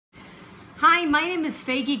Hi, my name is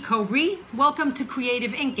Faggy Cobry. Welcome to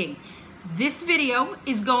Creative Inking. This video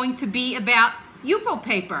is going to be about Yupo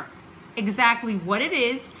paper, exactly what it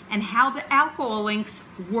is and how the alcohol inks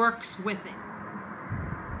works with it.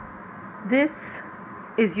 This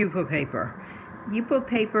is Yupo paper. Yupo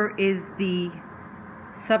paper is the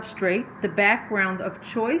substrate, the background of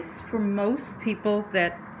choice for most people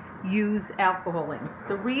that use alcohol inks.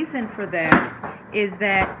 The reason for that is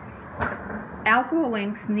that alcohol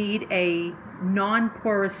inks need a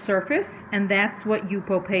non-porous surface, and that's what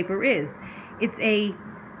Yupo paper is. It's a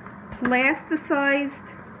plasticized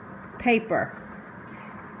paper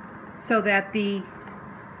so that the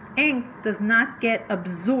ink does not get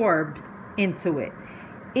absorbed into it.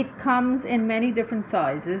 It comes in many different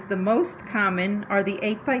sizes. The most common are the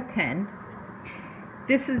 8 by 10.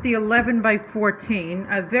 This is the 11 by 14.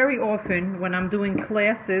 Very often when I'm doing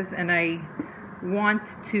classes and I want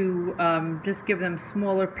to just give them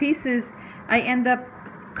smaller pieces, I end up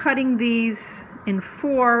cutting these in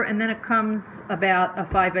 4, and then it comes about a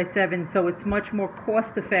 5 by 7, so it's much more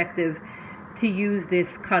cost effective to use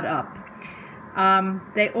this cut up.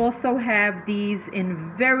 They also have these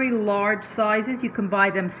in very large sizes. You can buy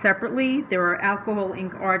them separately. There are alcohol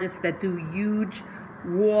ink artists that do huge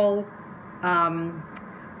wall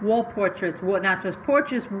portraits, not just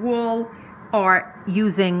portraits, wall art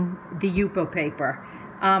using the Yupo paper.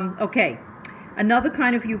 Okay, another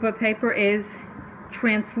kind of Yupo paper is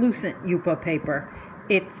translucent Yupo paper.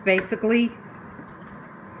 It's basically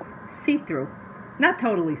see-through, not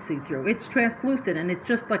totally see-through. It's translucent, and it's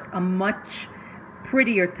just like a much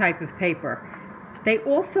prettier type of paper. They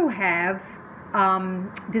also have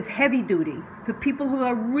this heavy duty for people who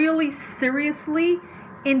are really seriously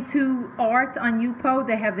into art on Yupo.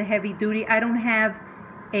 They have the heavy duty. I don't have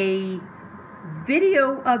a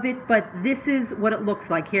video of it, but this is what it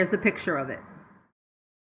looks like. Here's the picture of it.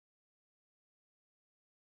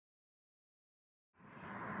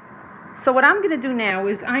 So what I'm going to do now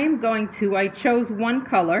is I chose one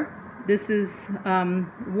color. This is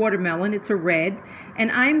watermelon. It's a red,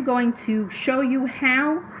 and I'm going to show you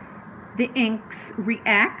how the inks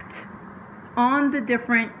react on the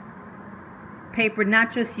different paper,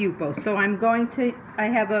 not just Yupo. So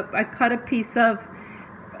I cut a piece of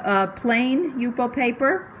plain Yupo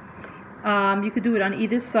paper. You could do it on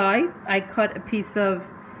either side. I cut a piece of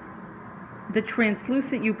the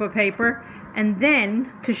translucent Yupo paper, and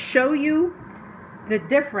then to show you the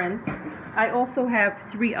difference, I also have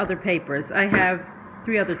 3 other papers. I have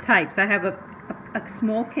 3 other types. I have a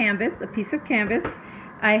small canvas, a piece of canvas.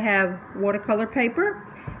 I have watercolor paper,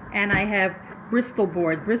 and I have Bristol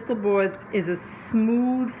board. Bristol board is a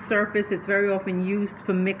smooth surface. It's very often used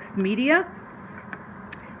for mixed media,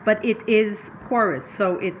 but it is porous,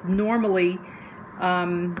 so it normally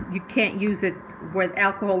you can't use it with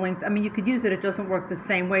alcohol inks. I mean, you could use it, it doesn't work the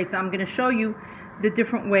same way. So I'm going to show you the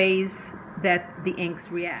different ways that the inks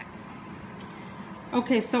react.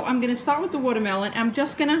 Okay, so I'm going to start with the watermelon. I'm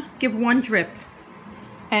just going to give one drip,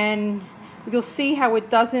 and you'll see how it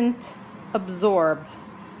doesn't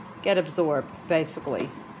get absorbed, basically.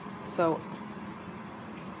 So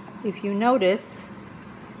if you notice,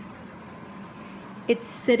 it's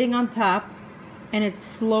sitting on top and it's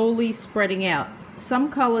slowly spreading out.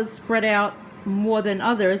 Some colors spread out more than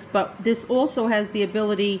others, but this also has the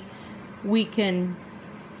ability, we can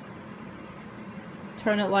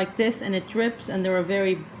turn it like this and it drips, and there are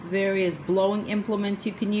various blowing implements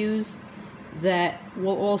you can use that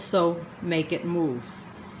will also make it move.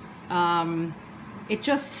 It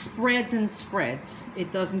just spreads and spreads.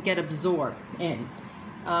 It doesn't get absorbed in.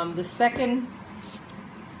 The second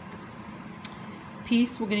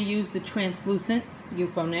piece, we're going to use the translucent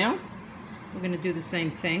Yupo now. We're going to do the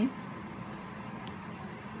same thing.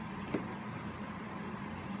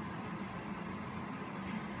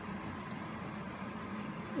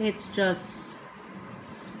 It's just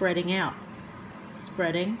spreading out,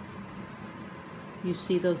 spreading. You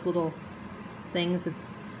see those little things?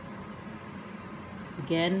 It's,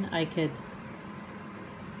 again, I could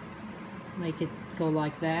make it go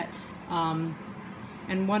like that.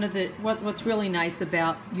 And what's really nice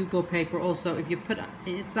about Yupo paper also, if you put,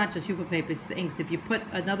 it's not just Yupo paper, it's the inks. If you put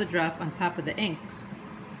another drop on top of the inks,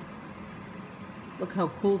 look how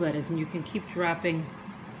cool that is, and you can keep dropping.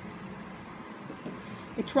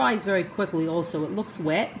 It dries very quickly also. It looks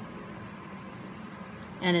wet,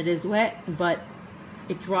 and it is wet, but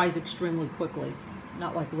it dries extremely quickly,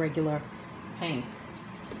 not like regular paint.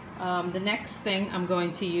 The next thing I'm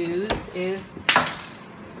going to use is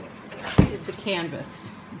the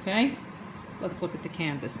canvas. Okay, let's look at the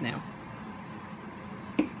canvas now.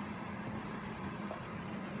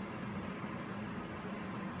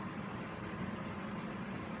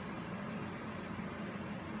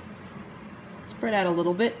 spread out a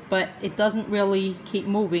little bit, but it doesn't really keep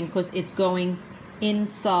moving because it's going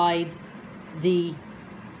inside the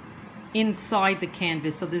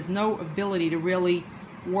canvas, so there's no ability to really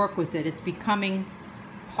work with it. It's becoming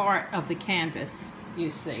part of the canvas,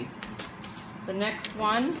 you see. The next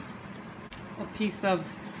one, a piece of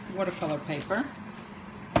watercolor paper.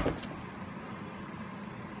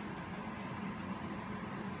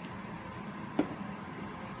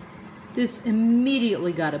 This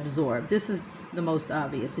immediately got absorbed. This is the most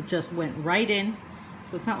obvious. It just went right in,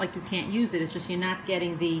 so it's not like you can't use it. It's just you're not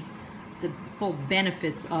getting the full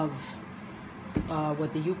benefits of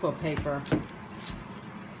what the Yupo paper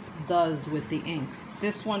does with the inks.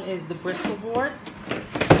 This one is the Bristol board.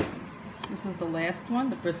 This is the last one,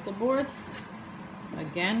 the Bristol board.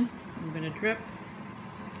 Again, I'm going to drip.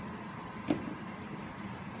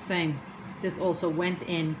 Same. This also went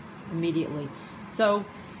in immediately. So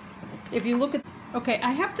if you look at, okay,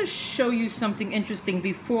 I have to show you something interesting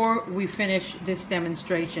before we finish this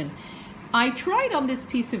demonstration. I tried on this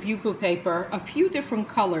piece of Yupo paper a few different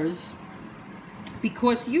colors,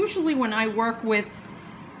 because usually when I work with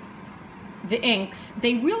the inks,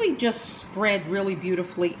 they really just spread really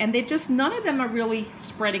beautifully, and they just, none of them are really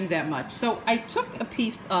spreading that much. So I took a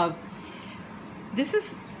piece of, this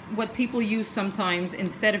is what people use sometimes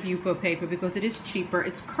instead of Yupo paper because it is cheaper.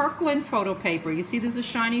 It's Kirkland photo paper. You see there's a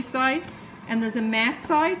shiny side and there's a matte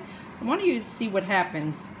side. I want you to see what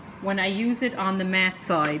happens when I use it on the matte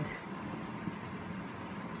side.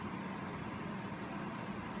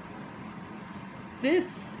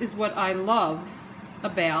 This is what I love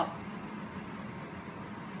about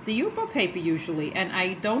the Yupo paper usually, and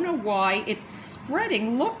I don't know why it's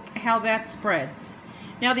spreading. Look how that spreads.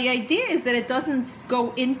 Now the idea is that it doesn't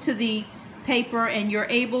go into the paper and you're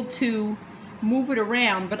able to move it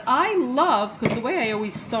around, but I love, because the way I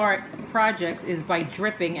always start projects is by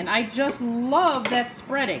dripping, and I just love that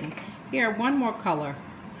spreading. Here, one more color.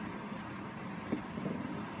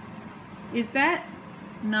 Is that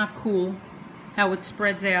not cool how it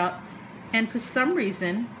spreads out? And for some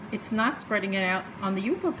reason it's not spreading it out on the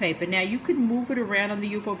Yupo paper. Now you could move it around on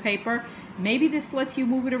the Yupo paper. Maybe this lets you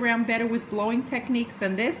move it around better with blowing techniques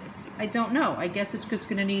than this. I don't know. I guess it's just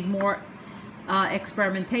going to need more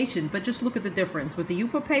experimentation. But just look at the difference with the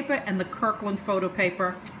Yupo paper and the Kirkland photo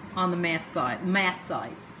paper on the matte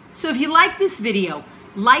side. So if you like this video,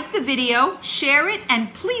 like the video, share it,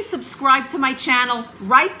 and please subscribe to my channel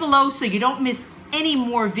right below so you don't miss any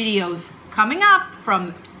more videos coming up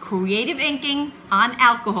from Creative Inking on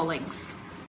alcohol inks.